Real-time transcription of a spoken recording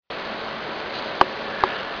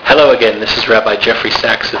Hello again, this is Rabbi Jeffrey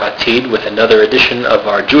Sachs of Atid with another edition of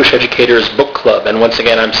our Jewish Educators Book Club. And once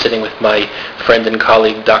again, I'm sitting with my friend and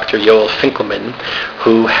colleague, Dr. Yoel Finkelman,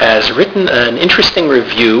 who has written an interesting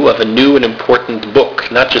review of a new and important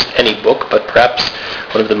book. Not just any book, but perhaps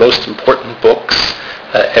one of the most important books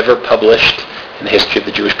ever published in the history of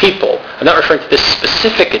the Jewish people. I'm not referring to this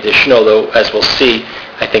specific edition, although, as we'll see,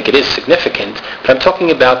 I think it is significant, but I'm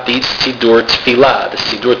talking about the Sidur Tefillah. The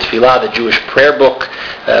Sidur Tefillah, the Jewish prayer book,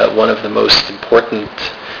 one of the most important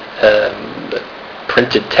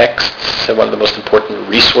printed texts, one of the most important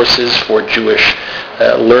resources for Jewish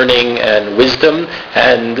learning and wisdom,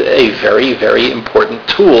 and a very, very important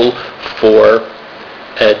tool for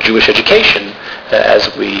Jewish education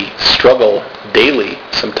as we struggle daily,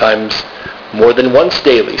 sometimes more than once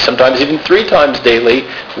daily, sometimes even 3 times daily,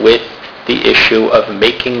 with the issue of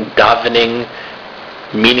making davening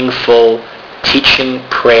meaningful, teaching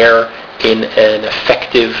prayer in an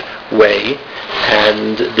effective way.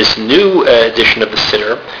 And this new edition of the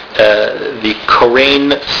Siddur, the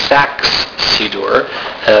Koren Sachs Siddur,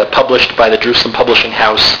 published by the Jerusalem Publishing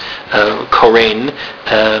House, Koren,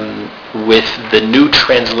 with the new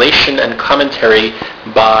translation and commentary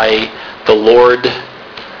by the Lord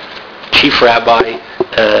Chief Rabbi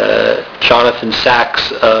Jonathan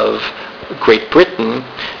Sachs of Great Britain,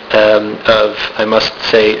 I must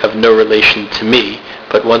say, of no relation to me.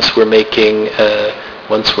 But once we're making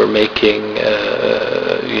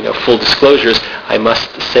full disclosures, I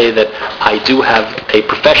must say that I do have a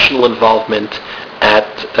professional involvement at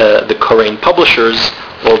the Koren Publishers,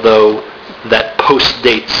 although that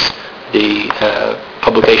postdates the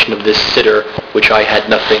publication of this siddur, which I had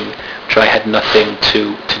nothing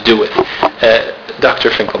to do with. Dr.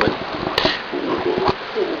 Finkelman,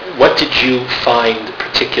 what did you find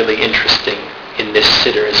particularly interesting in this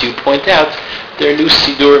siddur? As you point out, there are new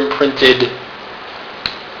siddurim printed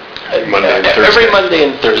every Monday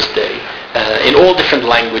and Thursday, in all different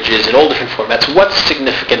languages, in all different formats. What's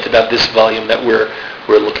significant about this volume that we're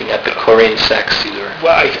looking at, the Koren Sachs siddur?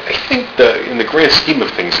 Well, I think in the grand scheme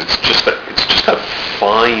of things, it's just a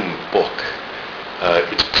fine book.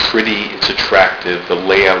 It's pretty, it's attractive, the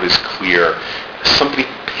layout is clear. Somebody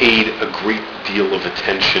paid a great deal of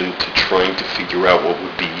attention to trying to figure out what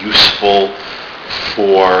would be useful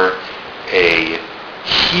for a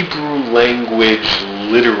Hebrew language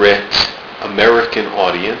literate American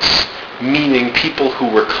audience, meaning people who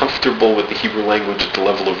were comfortable with the Hebrew language at the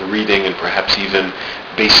level of reading and perhaps even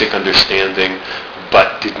basic understanding,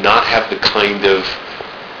 but did not have the kind of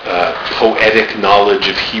poetic knowledge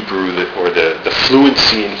of Hebrew or the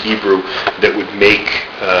fluency in Hebrew that would make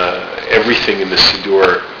everything in the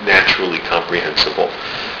Siddur naturally comprehensible.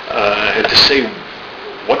 And to say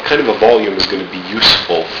what kind of a volume is going to be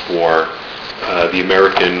useful for the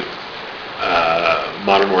American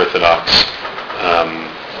modern Orthodox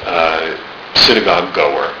synagogue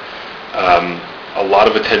goer. A lot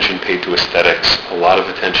of attention paid to aesthetics, a lot of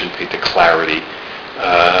attention paid to clarity.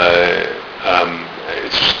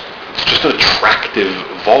 It's just an attractive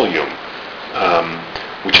volume,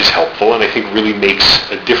 which is helpful and I think really makes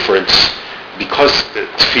a difference, because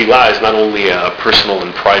tefillah is not only a personal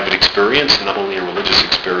and private experience, not only a religious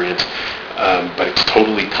experience, but it's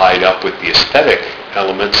totally tied up with the aesthetic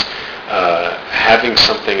elements. Having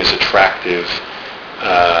something as attractive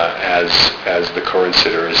as the Koren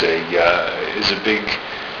Siddur is a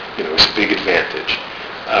big advantage.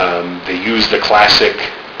 They use the classic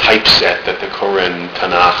typeset that the Koren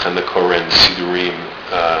Tanakh and the Koren Siddurim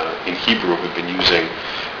in Hebrew have been using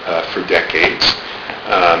for decades.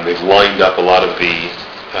 They've lined up a lot of the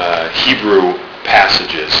Hebrew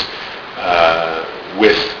passages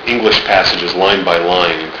with English passages line by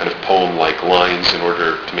line in kind of poem-like lines in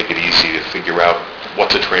order to make it easy to figure out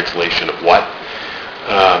what's a translation of what.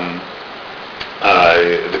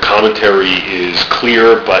 The commentary is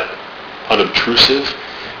clear but unobtrusive,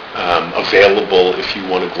 available if you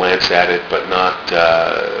want to glance at it, but not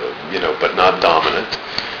dominant.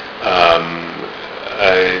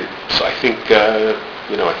 So I think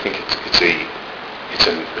it's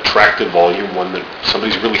an attractive volume, one that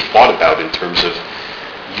somebody's really thought about in terms of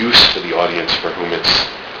use for the audience for whom it's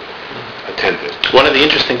attended. One of the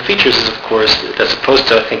interesting features is, of course, that as opposed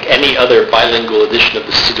to, I think, any other bilingual edition of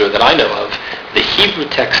the Siddur that I know of, the Hebrew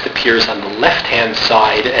text appears on the left-hand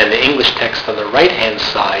side and the English text on the right-hand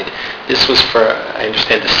side. This was for, I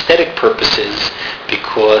understand, aesthetic purposes,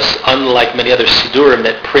 because unlike many other Siddurim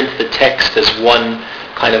that print the text as one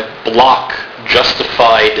kind of block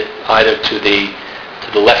justified either to the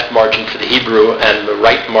left margin for the Hebrew and the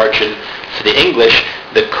right margin for the English,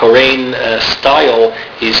 the Koren style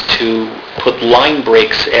is to put line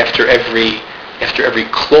breaks after every after every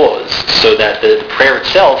clause, so that the prayer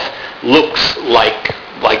itself looks like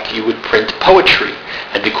you would print poetry.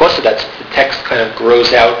 And because of that, the text kind of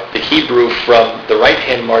grows out the Hebrew from the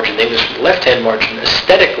right-hand margin, the English from the left-hand margin.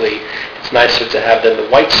 Aesthetically, it's nicer to have then the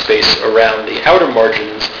white space around the outer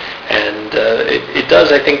margins. And it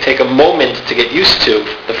does, I think, take a moment to get used to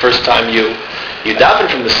the first time you daven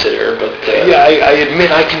from the Siddur, but... I admit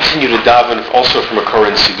I continue to daven also from a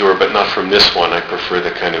Koren Siddur, but not from this one. I prefer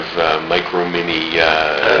the kind of micro-mini,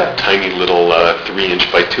 tiny little 3-inch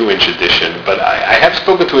by 2-inch edition. But I have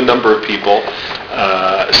spoken to a number of people,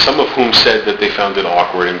 some of whom said that they found it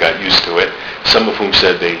awkward and got used to it, some of whom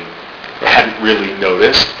said they hadn't really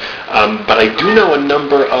noticed. But I do know a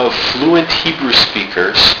number of fluent Hebrew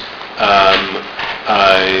speakers,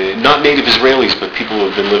 not native Israelis, but people who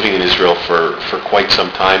have been living in Israel for quite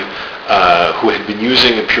some time, who had been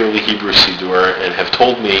using a purely Hebrew Siddur and have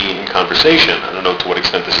told me in conversation, I don't know to what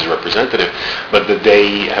extent this is representative, but that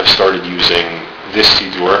they have started using this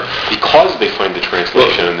Siddur because they find the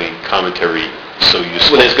translation and the commentary so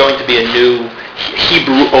useful. Well, there's going to be a new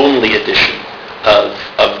Hebrew-only edition of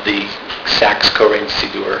the Sachs Koren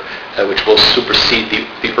Siddur, which will supersede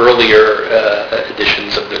the earlier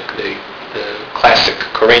editions of the classic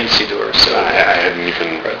Koren Siddur. So I hadn't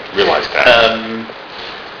even realized that.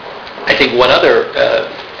 I think one other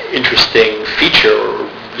interesting feature, or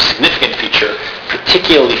significant feature,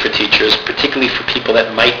 particularly for teachers, particularly for people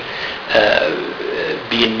that might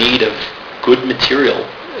be in need of good material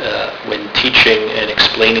when teaching and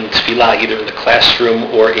explaining tefillah, either in the classroom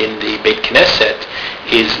or in the Beit Knesset,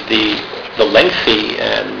 is the lengthy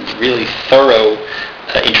and really thorough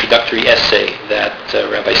introductory essay that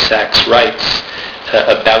Rabbi Sachs writes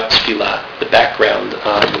about tefillah. The background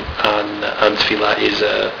on tefillah is,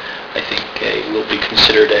 I think, will be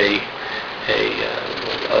considered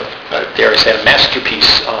dare I say, a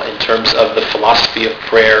masterpiece in terms of the philosophy of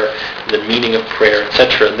prayer, the meaning of prayer,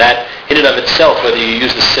 etc. And that, in and of itself, whether you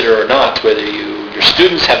use the siddur or not, whether your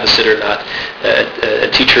students have the siddur or not, a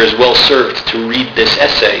teacher is well served to read this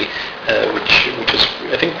essay, which is,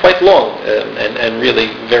 I think, quite long and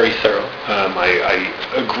really very thorough. I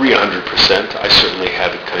agree 100%. I certainly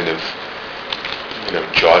had kind of,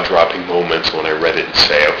 jaw-dropping moments when I read it and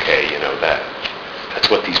say, okay, that's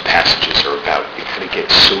what these passages are about. You kind of get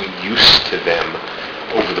so used to them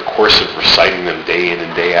over the course of reciting them day in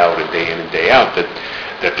and day out and day in and day out that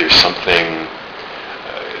there's something,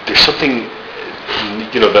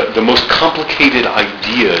 the most complicated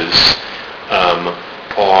ideas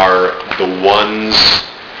are the ones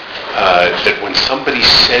that when somebody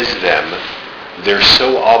says them, they're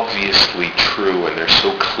so obviously true and they're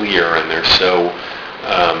so clear and they're so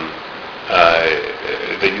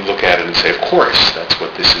that you look at it and say, of course, that's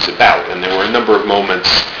what this is about. And there were a number of moments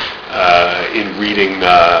in reading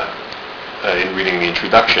the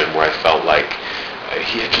introduction where I felt like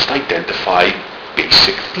he had just identified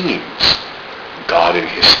basic themes: God and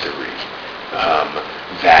history,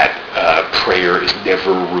 that prayer is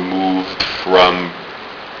never removed from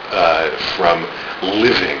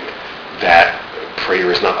living, that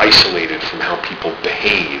prayer is not isolated from how people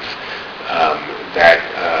behave, that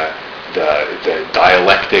the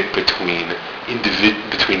dialectic between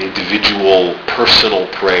individual personal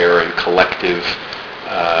prayer and collective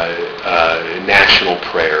national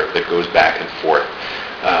prayer that goes back and forth,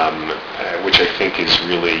 which I think is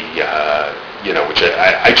really, which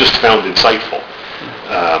I just found insightful.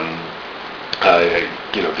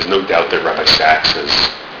 There's no doubt that Rabbi Sachs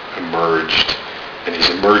has emerged and is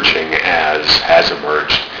emerging has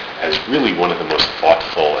emerged as really one of the most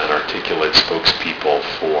thoughtful and articulate spokespeople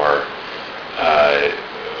for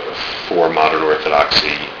modern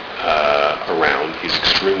Orthodoxy around. He's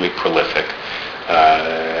extremely prolific,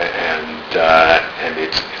 and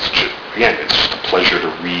it's just a pleasure to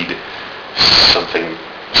read something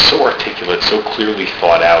so articulate, so clearly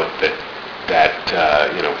thought out that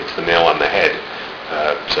hits the nail on the head.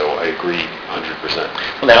 So I agree 100%.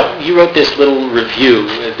 Well, now, you wrote this little review.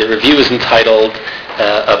 The review is entitled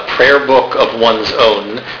A Prayer Book of One's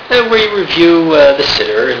Own, where you review the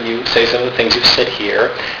Siddur, and you say some of the things you've said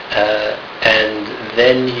here, and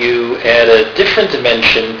then you add a different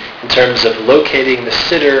dimension in terms of locating the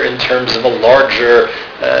Siddur in terms of a larger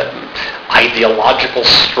ideological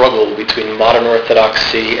struggle between modern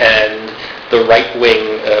Orthodoxy and the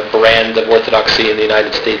right-wing brand of Orthodoxy in the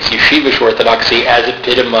United States, Yeshivish Orthodoxy, as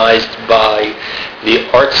epitomized by the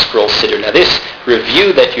Art Scroll Siddur. Now, this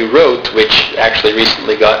review that you wrote, which actually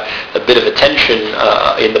recently got a bit of attention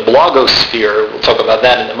in the blogosphere, we'll talk about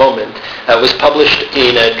that in a moment, was published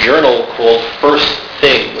in a journal called First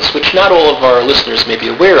Things, which not all of our listeners may be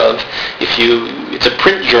aware of. It's it's a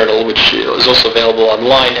print journal, which is also available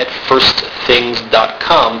online at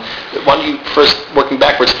firstthings.com. Why don't you first, working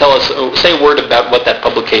backwards, tell us, say a word about what that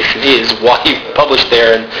publication is, why you published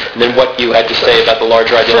there, and then what you had to say about the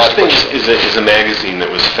larger ideological First Things is a magazine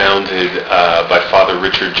that was founded by Father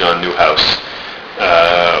Richard John Newhouse,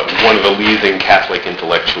 one of the leading Catholic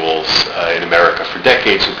intellectuals in America for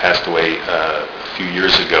decades, who passed away a few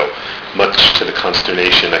years ago, much to the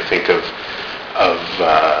consternation, I think, of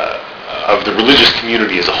the religious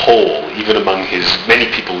community as a whole. Even among his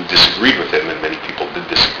many people who disagreed with him, and many people did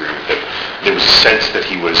disagree with him, there was a sense that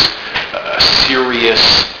he was a serious,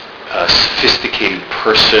 sophisticated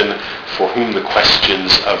person for whom the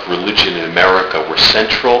questions of religion in America were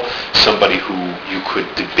central, somebody who you could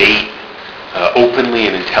debate openly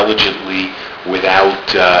and intelligently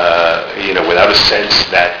without a sense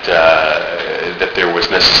that there was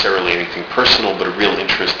necessarily anything personal, but a real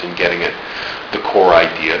interest in getting at the core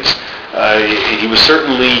ideas. He was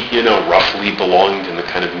certainly, roughly belonged in the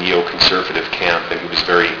kind of neoconservative camp, and he was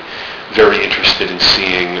very, very interested in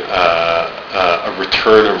seeing a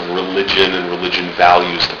return of religion and religion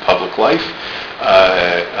values to public life,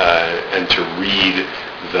 and to read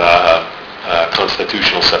the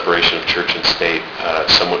constitutional separation of church and state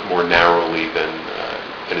somewhat more narrowly than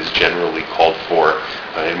is generally called for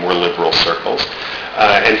in more liberal circles.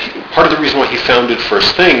 And part of the reason why he founded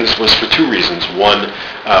First Things was for two reasons. One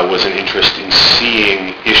was an interest in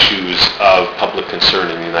seeing issues of public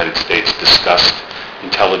concern in the United States discussed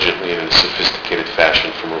intelligently and in a sophisticated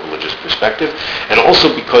fashion from a religious perspective, and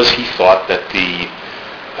also because he thought that the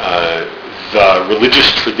religious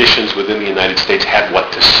traditions within the United States had what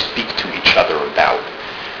to speak to each other about,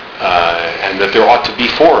 and that there ought to be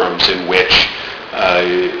forums in which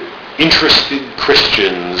interested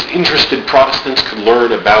Christians, interested Protestants could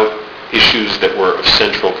learn about issues that were of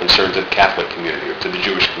central concern to the Catholic community or to the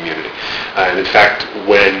Jewish community. And in fact,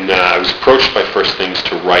 when I was approached by First Things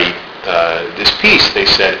to write this piece, they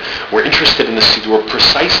said, we're interested in the Siddur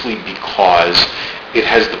precisely because it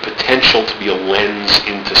has the potential to be a lens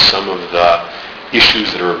into some of the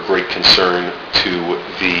issues that are of great concern to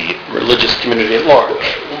the religious community at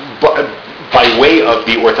large, by way of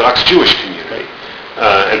the Orthodox Jewish community.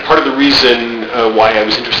 And part of the reason why I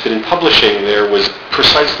was interested in publishing there was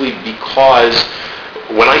precisely because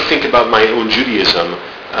when I think about my own Judaism,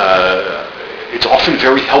 it's often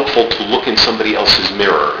very helpful to look in somebody else's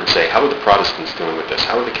mirror and say, how are the Protestants dealing with this?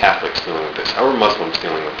 How are the Catholics dealing with this? How are Muslims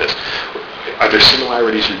dealing with this? Are there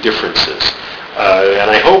similarities or differences? And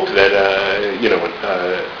I hope that,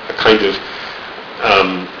 a kind of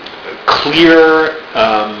clear,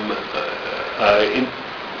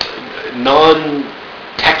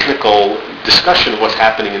 non-technical discussion of what's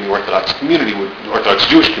happening in the Orthodox community, Orthodox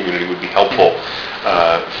Jewish community, would be helpful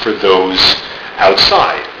for those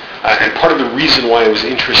outside. And part of the reason why I was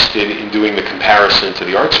interested in doing the comparison to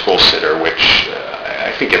the Art Scroll Siddur, which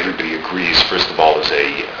I think everybody agrees, first of all, is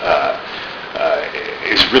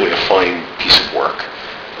really a fine piece of work.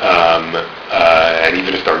 And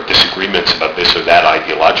even if there are disagreements about this or that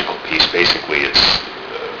ideological piece, basically it's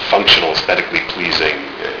functional, aesthetically pleasing,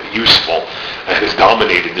 useful, and has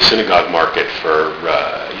dominated the synagogue market for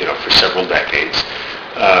several decades.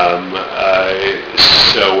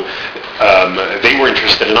 So they were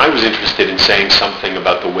interested, and I was interested in saying something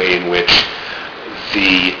about the way in which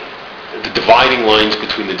the dividing lines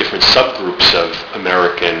between the different subgroups of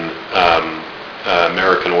American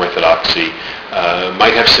Orthodoxy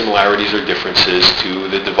might have similarities or differences to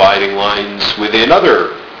the dividing lines within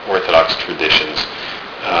other Orthodox traditions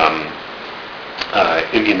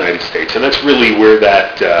in the United States, and that's really where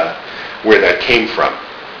that came from.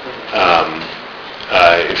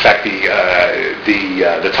 In fact,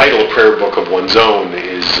 the title of Prayer Book of One's Own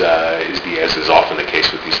is as is often the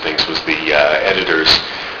case with these things, was the editor's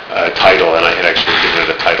title, and I had actually given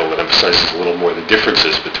it a title that emphasizes a little more the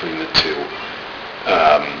differences between the two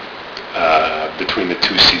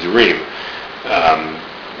Siddurim.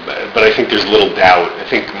 But I think there's little doubt. I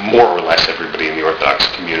think more or less everybody in the Orthodox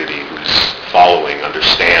community who's following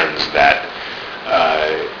understands that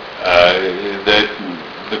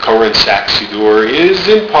the Koren Sachs Siddur is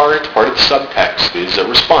in part of the subtext, is a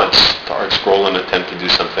response to Art Scroll, and attempt to do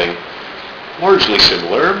something largely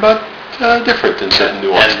similar, but different in certain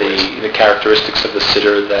nuances. And the characteristics of the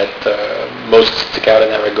Siddur that most stick out in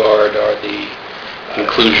that regard are the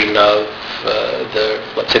inclusion of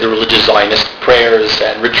let's say the religious Zionist prayers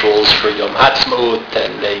and rituals for Yom Ha'atzmaut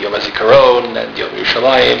and Yom HaZikaron and Yom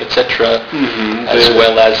Yerushalayim, etc., as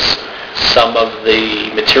well as some of the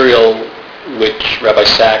material which Rabbi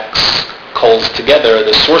Sachs calls together,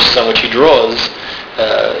 the sources on which he draws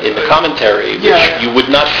in the commentary, which you would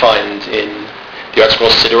not find in the Art Scroll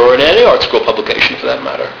Siddur or in any Art Scroll publication for that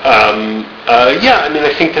matter? Yeah, I mean,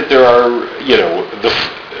 I think that there are,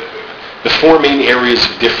 the four main areas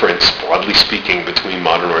of difference, broadly speaking, between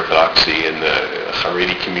modern Orthodoxy and the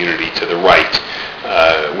Haredi community to the right: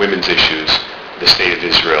 women's issues, the state of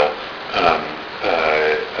Israel,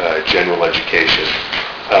 general education,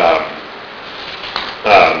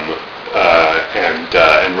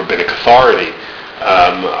 and rabbinic authority,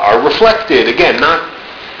 are reflected, again, not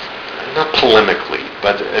polemically,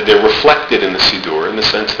 but they're reflected in the Siddur in the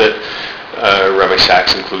sense that Rabbi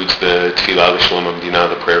Sachs includes the Tefillah L'Shalom Hamdina,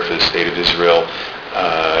 the prayer for the state of Israel.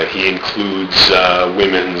 He includes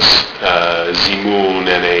women's zimun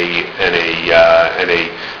and a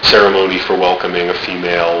ceremony for welcoming a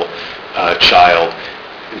female child.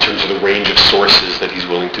 In terms of the range of sources that he's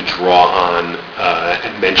willing to draw on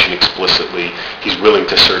and mention explicitly, he's willing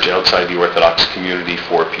to search outside the Orthodox community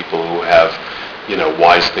for people who have,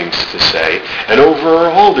 wise things to say. And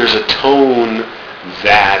overall, there's a tone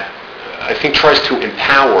that I think tries to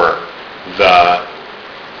empower the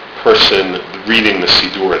person reading the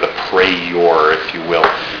Siddur, the prayer, if you will,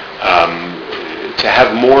 to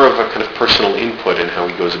have more of a kind of personal input in how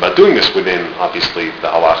he goes about doing this within, obviously, the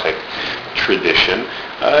halachic tradition,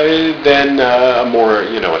 than a more,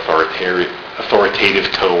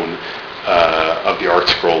 authoritative tone of the Art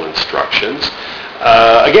Scroll instructions.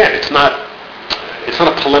 Again, it's not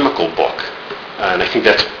a polemical book, and I think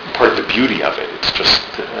that's part of the beauty of it. It's just,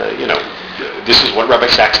 this is what Rabbi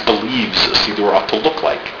Sachs believes a Siddur ought to look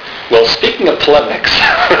like. Well, speaking of polemics,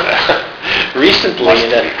 recently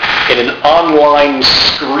in an online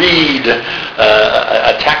screed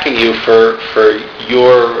attacking you for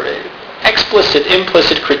your explicit,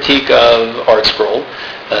 implicit critique of Art Scroll,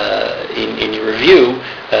 in your review,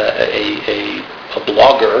 a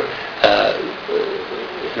blogger,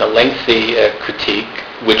 in a lengthy critique,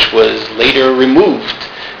 which was later removed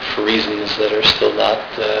for reasons that are still not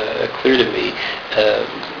clear to me,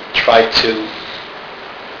 tried to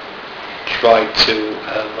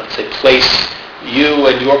let's say, place you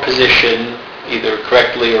and your position, either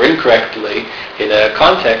correctly or incorrectly, in a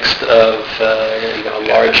context of a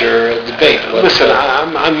larger debate. Listen,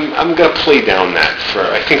 I'm going to play down that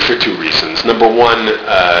for two reasons. Number one,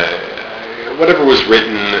 whatever was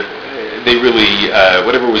written,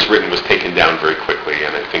 whatever was written was taken down very quickly,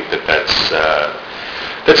 and I think that's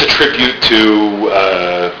a tribute to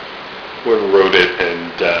whoever wrote it,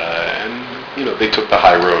 and they took the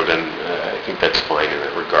high road, and I think that's fine in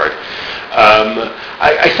that regard.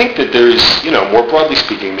 I think that there's, more broadly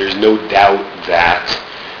speaking, there's no doubt that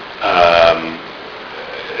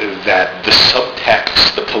the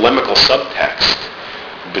subtext, the polemical subtext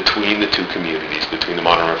between the two communities, between the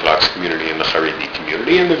modern Orthodox community and the Haredi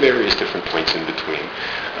community, and the various different points in between,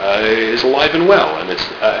 is alive and well. And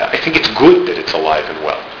I think it's good that it's alive and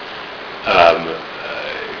well.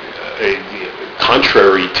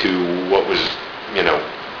 Contrary to what was,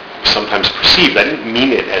 sometimes perceived, I didn't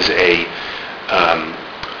mean it as a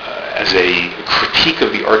critique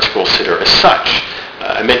of the Art Scroll Siddur as such.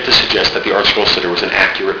 I meant to suggest that the Art Scroll Siddur was an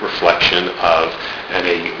accurate reflection of, and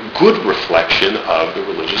a good reflection of, the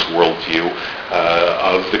religious worldview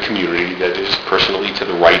of the community that is personally to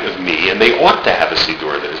the right of me, and they ought to have a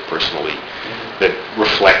Siddur that is personally, that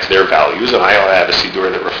reflects their values, and I ought to have a Siddur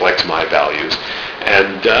that reflects my values,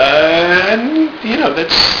 and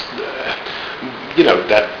that's,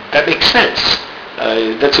 that makes sense.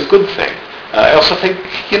 That's a good thing. I also think,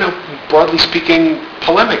 broadly speaking,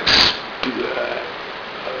 polemics,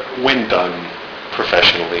 when done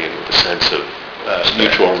professionally and with a sense of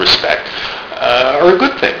mutual respect, are a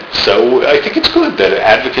good thing. So I think it's good that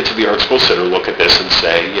advocates of the Art Scroll Siddur look at this and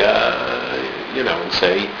say,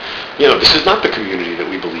 this is not the community that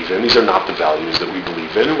we believe in. These are not the values that we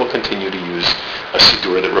believe in, and we'll continue to use a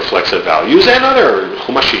Siddur that reflects our values, and other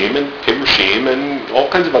Chumashim and Pirushim and all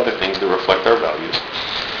kinds of other things that reflect our values.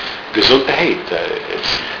 Gesundheit.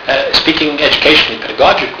 Speaking educationally,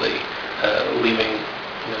 pedagogically, leaving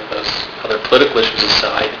those other political issues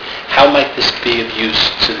aside, how might this be of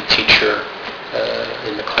use to the teacher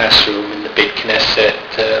in the classroom, in the Beit Knesset?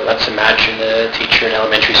 Let's imagine a teacher in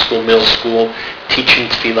elementary school, middle school, teaching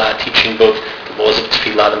tefillah, teaching both the laws of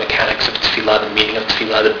tefillah, the mechanics of tefillah, the meaning of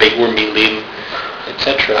tefillah, the Begur Milim,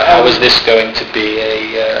 etc. How is this going to be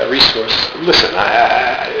a resource? Listen,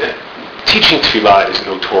 teaching tefillah is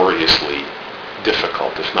notoriously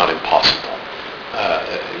difficult, if not impossible.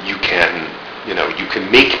 You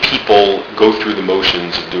can make people go through the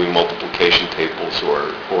motions of doing multiplication tables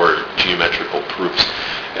or geometrical proofs.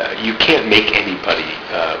 You can't make anybody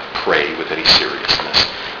pray with any seriousness.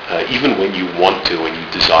 Even when you want to and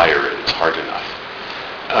you desire it, it's hard enough.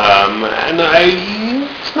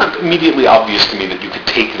 It's not immediately obvious to me that you could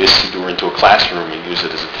take this Siddur into a classroom and use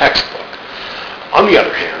it as a textbook. On the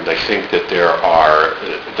other hand, I think that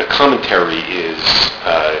the commentary is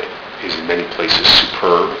in many places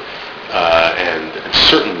superb and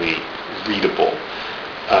certainly readable.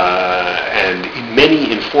 And in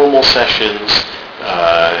many informal sessions,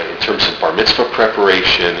 in terms of bar mitzvah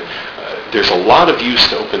preparation, there's a lot of use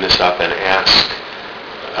to open this up and ask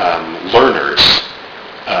learners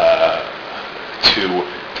to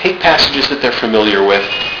take passages that they're familiar with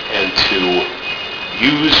and to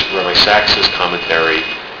use Rabbi Sachs's commentary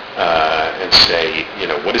and say,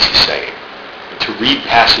 what is he saying? To read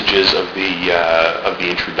passages of the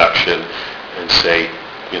introduction and say,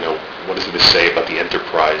 what does this say about the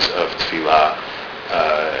enterprise of tefillah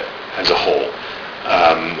as a whole?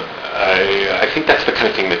 I think that's the kind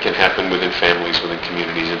of thing that can happen within families, within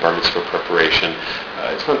communities, in bar mitzvah preparation.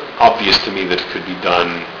 It's not obvious to me that it could be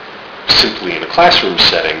done simply in a classroom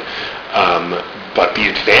setting, but the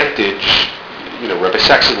advantage, Rabbi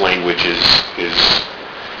Sachs's language is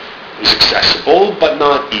accessible, but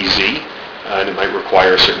not easy, and it might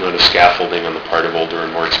require a certain amount of scaffolding on the part of older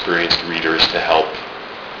and more experienced readers to help,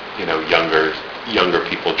 younger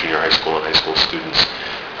people, junior high school and high school students,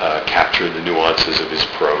 capture the nuances of his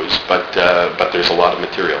prose. But there's a lot of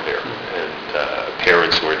material here, and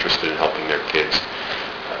parents who are interested in helping their kids,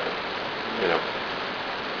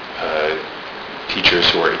 teachers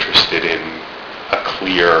who are interested in a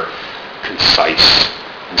clear, concise,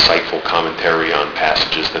 insightful commentary on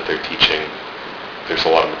passages that they're teaching. There's a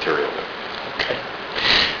lot of material there. Okay.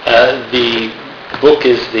 The book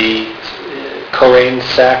is the Koren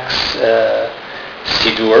Sachs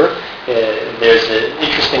Siddur. There's an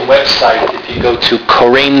interesting website. If you go to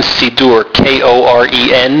Koren Siddur,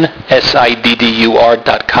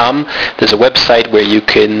 KorenSiddur.com, there's a website where you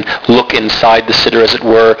can look inside the Siddur, as it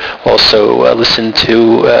were. Also listen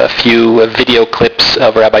to a few video clips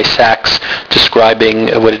of Rabbi Sachs describing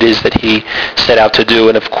what it is that he set out to do,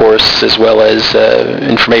 and of course, as well as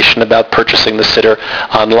information about purchasing the Siddur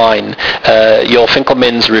online. Yoel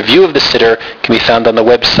Finkelman's review of the Siddur can be found on the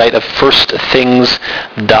website of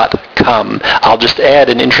firstthings.com. I'll just add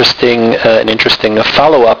an interesting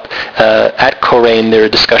follow-up. At Koren, there are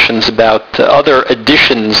discussions about other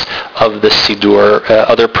editions of the Siddur,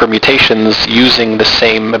 other permutations using the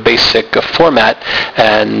same basic format,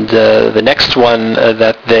 and the next one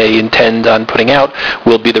that they intend on putting out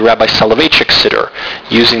will be the Rabbi Soloveitchik Siddur,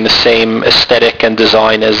 using the same aesthetic and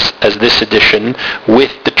design as this edition,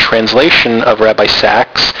 with the translation of Rabbi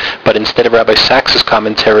Sachs, but instead of Rabbi Sachs's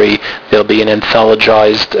commentary, there'll be an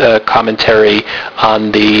anthologized commentary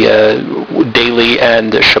on the daily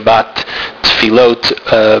and Shabbat tefillot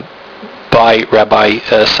by Rabbi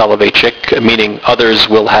Soloveitchik, meaning others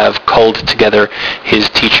will have culled together his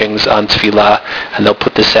teachings on tefillah, and they'll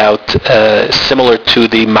put this out similar to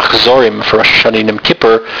the Machzorim for Rosh Hashanah and Yom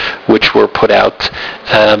Kippur, which were put out,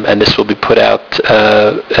 and this will be put out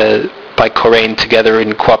by Koren together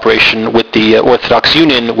in cooperation with the Orthodox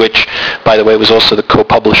Union, which, by the way, was also the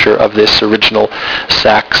co-publisher of this original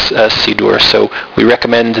Sachs Siddur. So we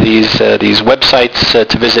recommend these websites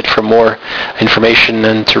to visit for more information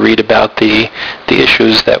and to read about the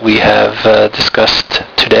issues that we have discussed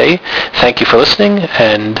today. Thank you for listening,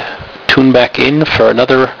 and tune back in for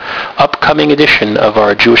another upcoming edition of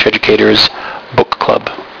our Jewish Educators Book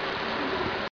Club.